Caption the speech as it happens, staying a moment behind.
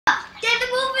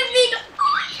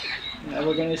Now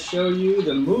we're going to show you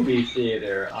the movie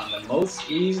theater on the Mos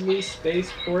Eisley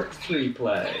Spaceport free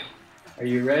play. Are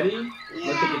you ready? Yeah.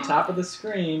 Look at the top of the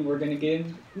screen. We're going to get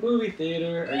in the movie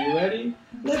theater. Are you ready?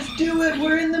 Let's do it!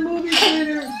 We're in the movie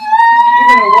theater! We're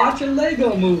going to watch a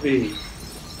Lego movie.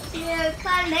 Yeah,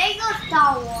 called Lego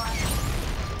Star Wars.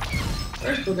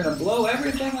 First, we're going to blow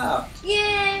everything up.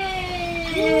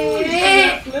 Yay!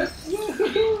 Flip.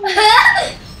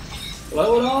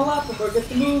 Blow it all up and forget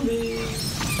the movie.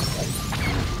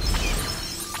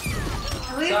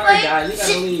 Sorry, guys, you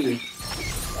gotta leave.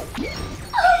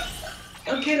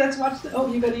 Okay, let's watch the.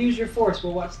 Oh, you gotta use your force.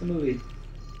 We'll watch the movie.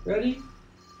 Ready?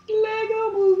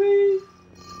 Lego movie.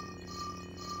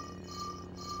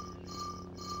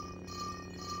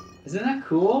 Isn't that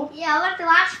cool? Yeah, I want to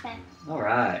watch them. All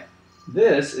right.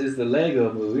 This is the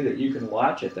Lego movie that you can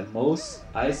watch at the Mos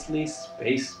Eisley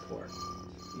Spaceport.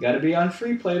 You gotta be on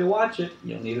free play to watch it.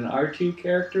 You'll need an R2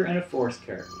 character and a Force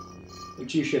character,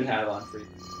 which you should have on free.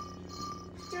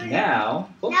 Now,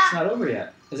 oops, it's not over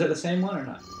yet. Is it the same one or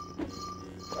not?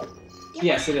 Yeah.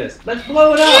 Yes, it is. Let's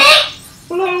blow it up!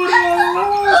 Blow it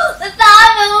all up!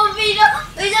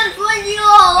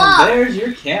 And there's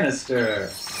your canister.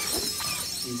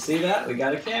 You see that? We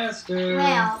got a canister.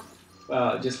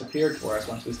 Well, it just appeared for us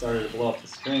once we started to blow up the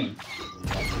screen.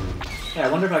 Yeah,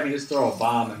 I wonder if I can just throw a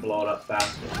bomb and blow it up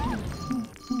faster.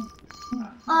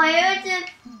 Oh, you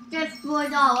just blow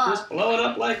it all up. Just blow it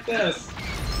up like this.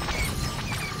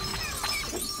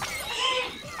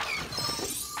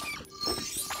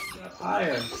 Get up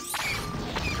higher.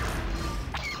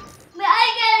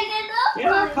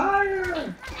 Get up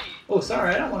higher. Oh,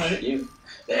 sorry, I don't want to hit you.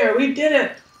 There, we did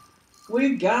it.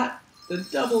 We got the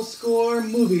double score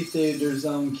movie theater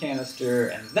zone canister,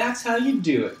 and that's how you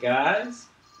do it, guys.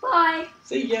 Bye.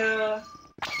 See ya.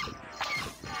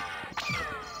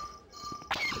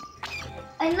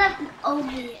 I left it over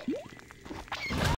it.